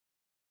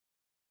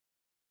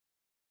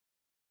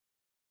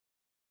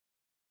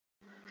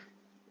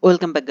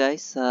Welcome back,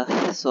 guys.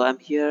 So I'm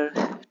here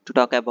to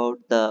talk about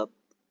the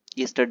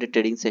yesterday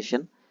trading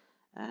session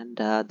and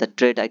the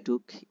trade I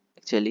took.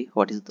 Actually,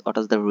 what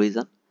was the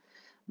reason?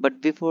 But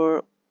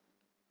before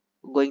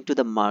going to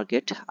the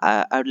market,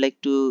 I would like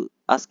to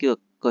ask you a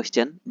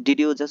question. Did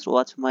you just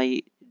watch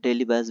my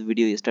daily bias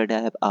video yesterday?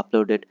 I have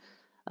uploaded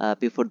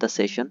before the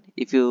session.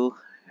 If you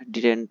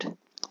didn't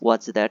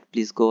watch that,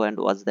 please go and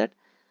watch that.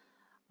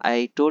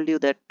 I told you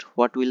that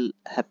what will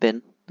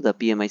happen to the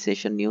PMI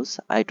session news.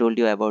 I told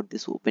you about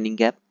this opening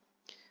gap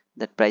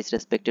that price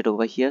respected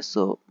over here,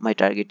 so my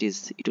target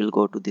is it will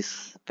go to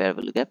this fair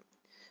value gap.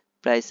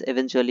 Price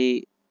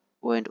eventually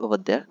went over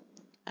there,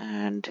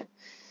 and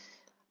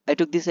I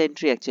took this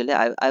entry. Actually,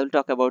 I will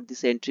talk about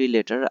this entry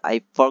later.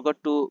 I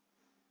forgot to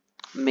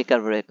make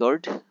a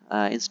record.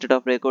 Instead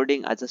of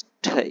recording, I just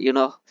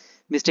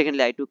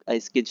mistakenly I took a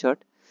screenshot.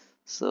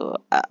 So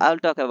I'll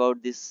talk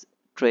about this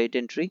trade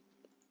entry,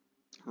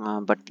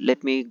 but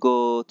let me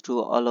go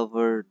through all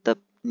over the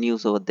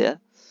news over there.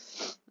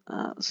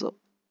 So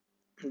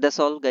that's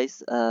all,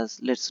 guys.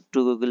 Let's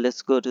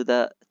go to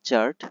the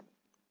chart.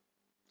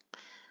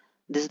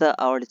 This is the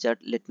hourly chart.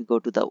 Let me go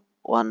to the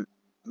 1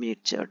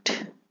 minute chart.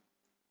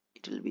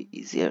 It will be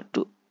easier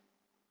to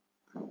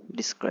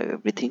describe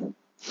everything.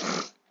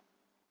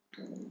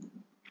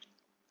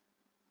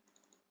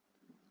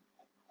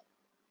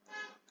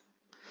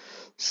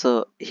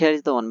 So here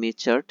is the 1 minute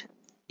chart.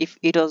 If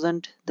it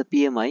wasn't the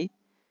PMI,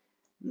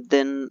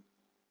 then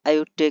I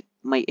would take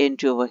my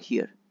entry over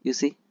here. You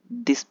see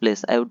this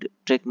place, I would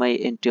take my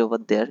entry over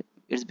there.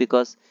 It's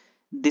because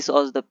this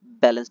was the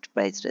balanced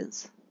price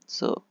range.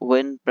 So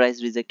when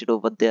price rejected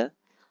over there,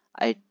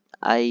 I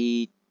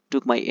I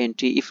took my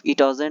entry. If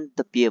it wasn't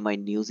the PMI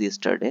news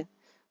yesterday,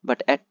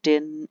 but at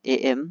 10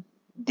 a.m.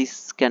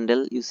 this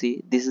candle, you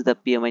see, this is the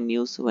PMI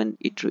news when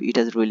it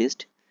has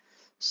released.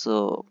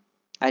 So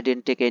I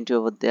didn't take entry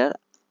over there.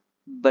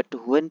 But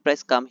when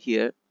price come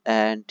here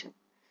and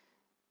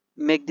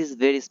make this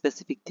very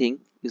specific thing,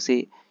 you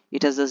see,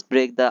 it has just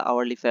break the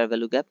hourly fair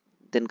value gap,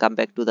 then come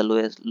back to the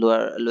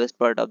lowest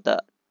part of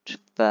the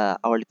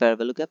hourly fair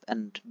value gap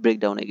and break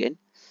down again.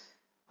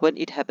 When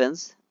it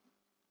happens,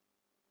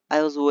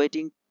 I was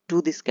waiting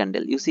to this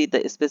candle. You see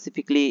the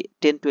specifically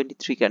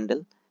 1023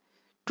 candle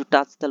to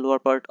touch the lower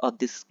part of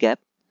this gap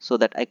so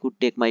that I could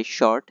take my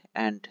short,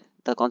 and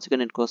the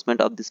consequent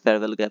encroachment of this fair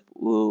value gap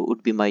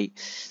would be my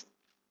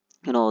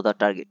the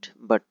target.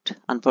 But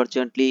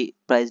unfortunately,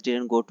 price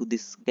didn't go to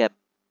this gap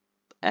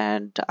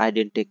and I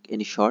didn't take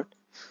any short.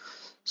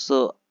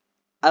 So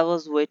I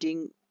was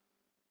waiting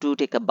to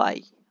take a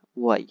buy.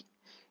 Why?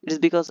 It is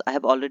because I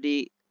have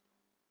already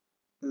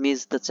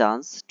missed the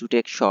chance to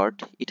take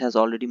short. It has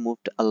already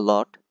moved a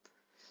lot.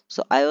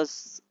 So I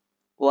was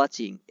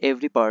watching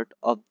every part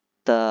of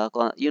the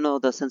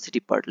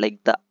sensitive part,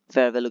 like the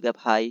fair value gap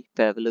high,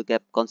 fair value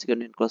gap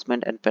consequent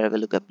encroachment, and fair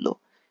value gap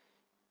low.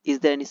 Is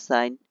there any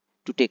sign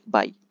to take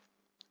buy?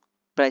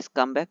 Price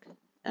come back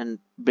and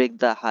break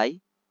the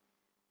high.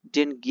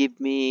 Didn't give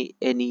me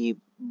any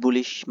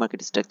bullish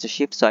market structure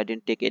shift, so I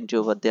didn't take entry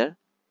over there.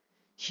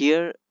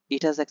 Here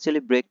it has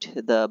actually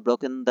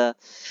broken the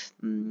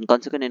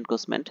consequent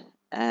encroachment,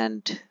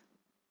 and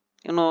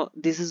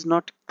this is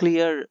not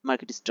clear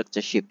market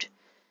structure shift.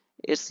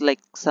 It's like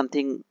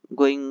something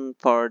going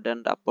forward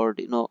and upward,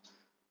 not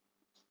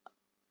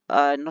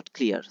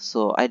clear,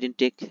 so I didn't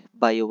take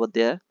buy over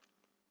there.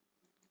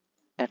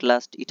 At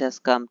last it has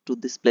come to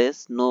this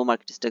place, no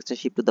market structure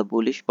shift to the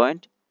bullish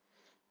point,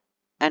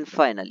 and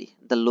finally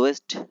the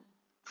lowest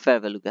fair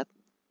value gap,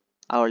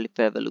 hourly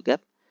fair value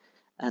gap,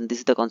 and this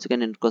is the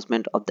consequent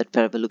encroachment of that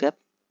fair value gap.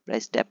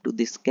 Price tap to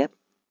this gap,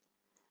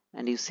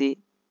 and you see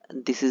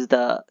this is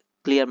the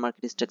clear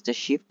market structure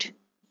shift,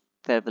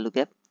 fair value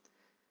gap.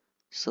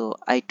 So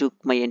I took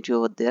my entry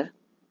over there.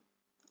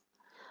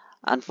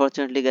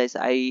 Unfortunately, guys,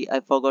 I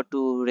forgot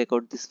to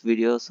record this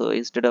video, so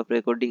instead of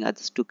recording I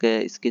just took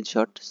a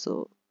screenshot,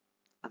 so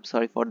I'm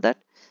sorry for that.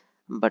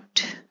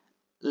 But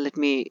let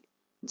me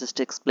just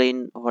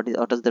explain what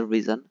is the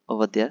reason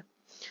over there.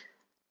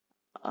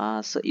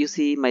 So you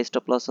see my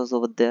stop loss was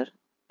over there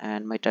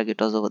and my target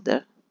was over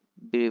there.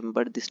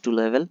 Remember these two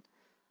level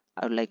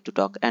I would like to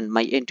talk, and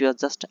my entry was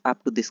just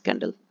up to this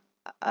candle.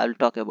 I'll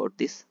talk about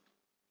this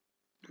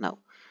now.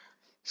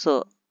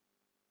 So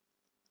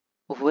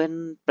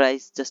when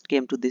price just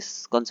came to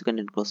this consequent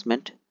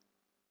encroachment,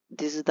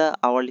 this is the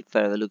hourly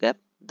fair value gap,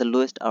 the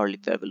lowest hourly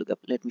fair value gap.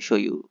 Let me show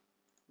you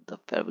the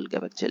fair value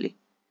gap. Actually,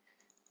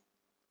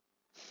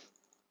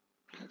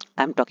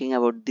 I'm talking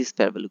about this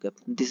fair value gap.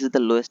 This is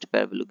the lowest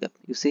fair value gap.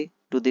 You see,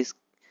 to this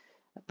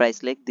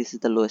price leg, this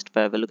is the lowest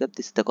fair value gap.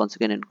 This is the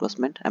consequent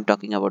encroachment. I'm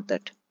talking about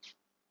that.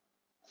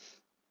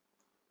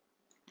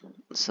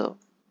 So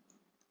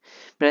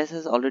price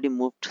has already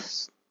moved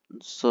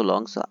so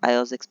long. So I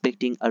was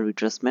expecting a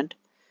retracement,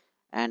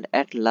 and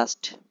at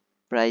last,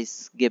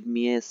 price gave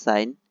me a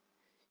sign.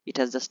 It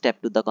has just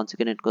tapped to the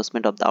consequent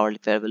encroachment of the hourly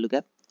fair value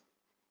gap.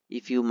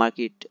 If you marked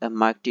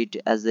it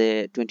as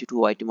a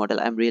 22 YT model,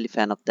 I'm really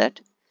fan of that.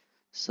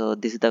 So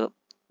this is the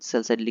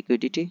sell side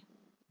liquidity.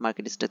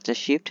 market structure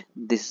shift.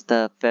 This is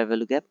the fair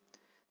value gap,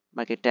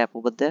 market tap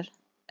over there,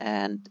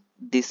 and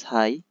this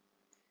high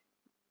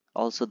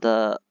also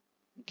the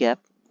gap,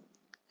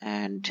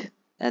 and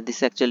this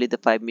is actually the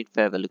 5-minute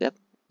fair value gap.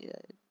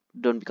 Yeah,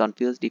 don't be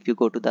confused. If you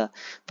go to the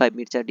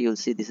 5-minute chart, you'll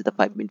see this is the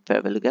 5-minute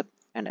fair value gap,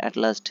 and at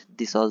last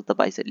this was the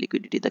buy side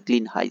liquidity, the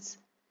clean highs.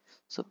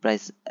 So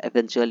price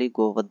eventually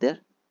go over there,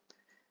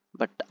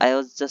 but I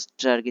was just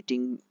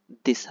targeting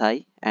this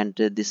high and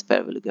this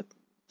fair value gap.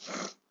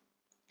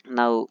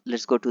 Now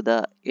let's go to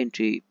the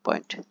entry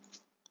point.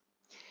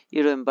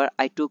 You remember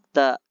I took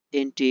the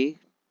entry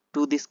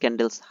to this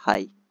candle's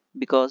high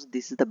because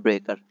this is the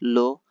breaker,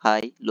 low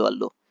high lower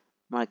low.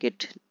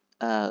 Market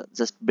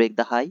just break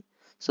the high,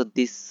 so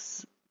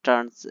this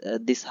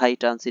high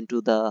turns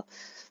into the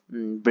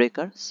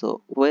breaker.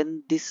 So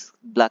when this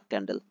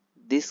candle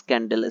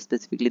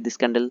specifically this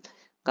candle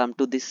come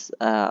to this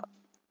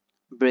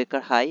breaker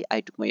high,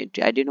 I took my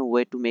entry. I didn't know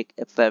where to make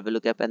a fair value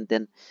gap and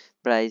then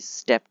price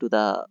step to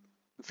the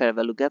fair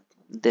value gap,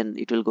 then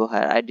it will go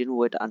higher. I didn't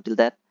wait until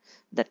that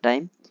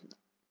time.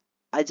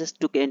 I just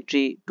took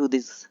entry to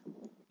this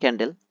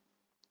candle,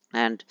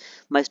 and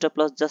my stop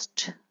loss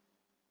just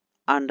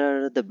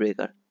under the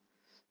breaker.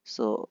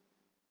 So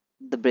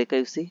the breaker,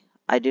 you see,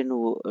 I didn't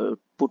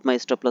put my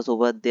stop loss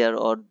over there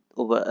or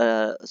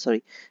over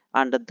sorry,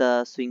 under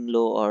the swing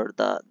low or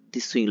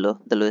this swing low,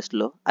 the lowest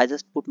low. I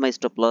just put my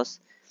stop loss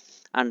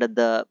under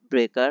the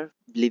breaker,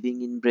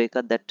 believing in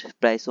breaker that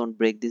price won't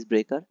break this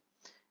breaker,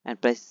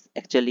 and price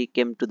actually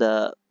came to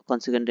the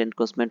consequent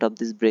encroachment of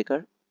this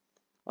breaker,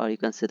 or you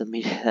can say the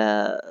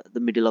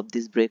middle of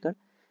this breaker,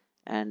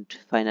 and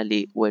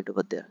finally went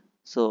over there.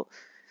 So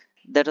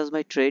that was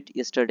my trade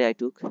yesterday. I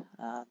took,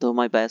 though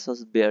my bias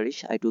was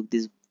bearish, I took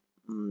this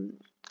um,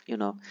 you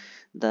know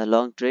the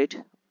long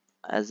trade,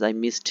 as I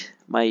missed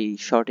my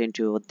short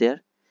entry over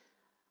there.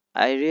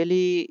 I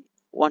really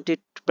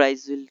wanted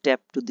price will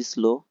tap to this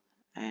low,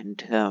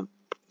 and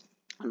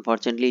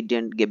unfortunately it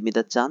didn't give me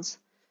the chance.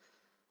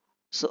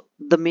 So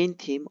the main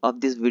theme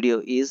of this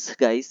video is,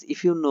 guys,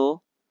 if you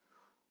know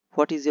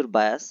what is your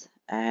bias,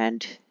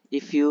 and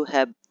if you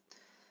have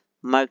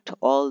marked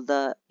all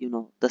the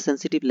the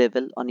sensitive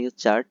level on your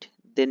chart,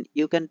 then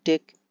you can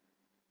take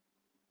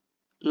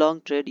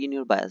long trade in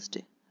your bias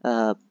day,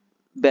 uh,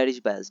 bearish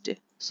bias day.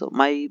 So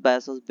my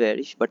bias was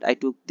bearish, but I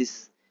took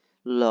this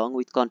long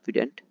with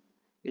confident.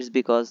 It's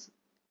because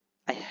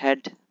I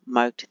had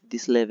marked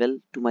this level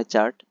to my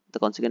chart, the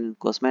consequent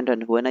encroachment,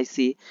 and when I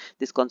see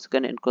this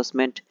consequent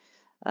encroachment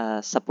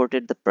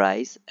supported the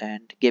price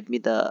and gave me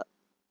the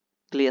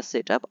clear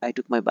setup, I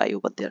took my buy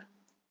over there.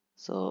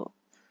 So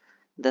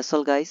that's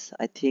all, guys.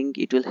 I think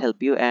it will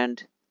help you.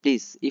 And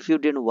please, if you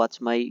didn't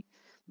watch my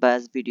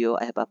bias video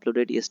I have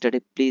uploaded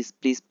yesterday, please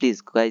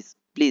guys,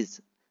 please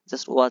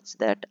just watch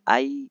that.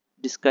 I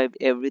described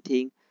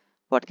everything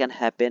what can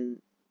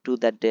happen to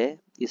that day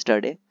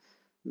yesterday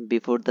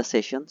before the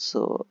session.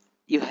 So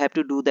you have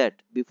to do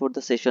that before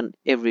the session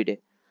every day,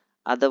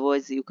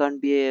 otherwise you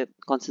can't be a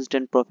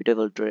consistent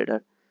profitable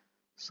trader.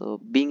 So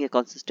being a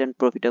consistent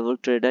profitable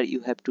trader,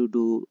 you have to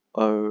do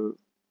or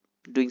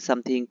doing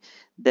something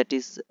that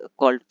is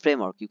called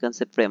framework, you can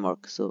say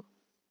framework. So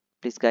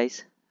please,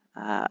 guys,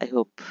 I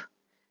hope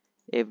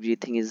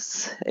everything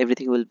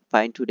will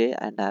fine today,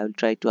 and I will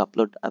try to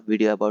upload a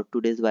video about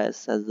today's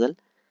bias as well.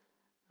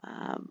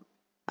 um,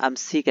 I'm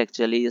sick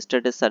actually.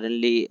 Yesterday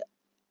suddenly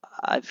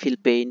I feel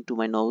pain to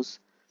my nose,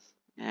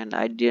 and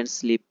I didn't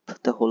sleep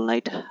the whole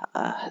night.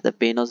 The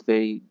pain was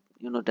very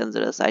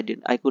dangerous.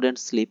 I couldn't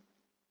sleep.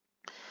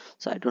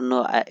 So I don't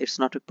know, it's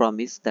not a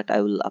promise that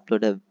I will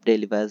upload a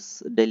daily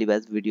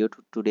bias video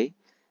today,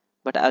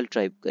 but I'll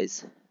try,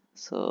 guys.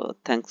 So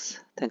thanks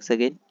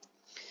again,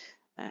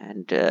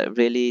 and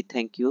really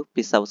thank you.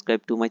 Please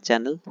subscribe to my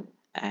channel,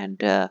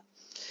 and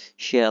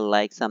share,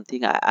 like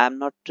something. I'm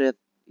not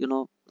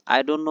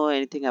I don't know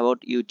anything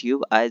about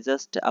YouTube. I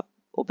just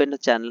opened a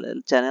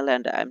channel,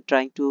 and I'm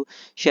trying to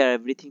share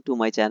everything to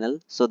my channel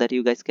so that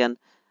you guys can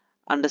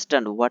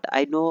understand what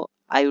I know.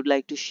 I would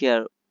like to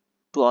share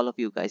to all of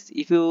you guys.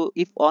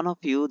 If one of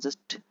you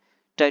just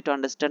try to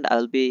understand,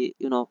 I'll be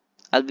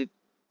I'll be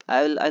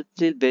I'll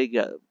feel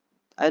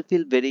I'll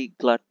feel very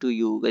glad to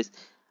you guys.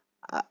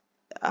 I,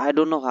 I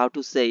don't know how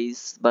to say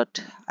this,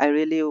 but I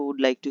really would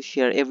like to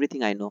share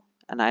everything I know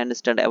and I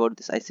understand about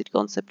this ICT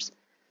concepts.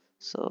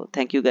 So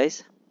thank you,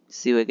 guys.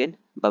 See you again.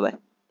 Bye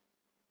bye.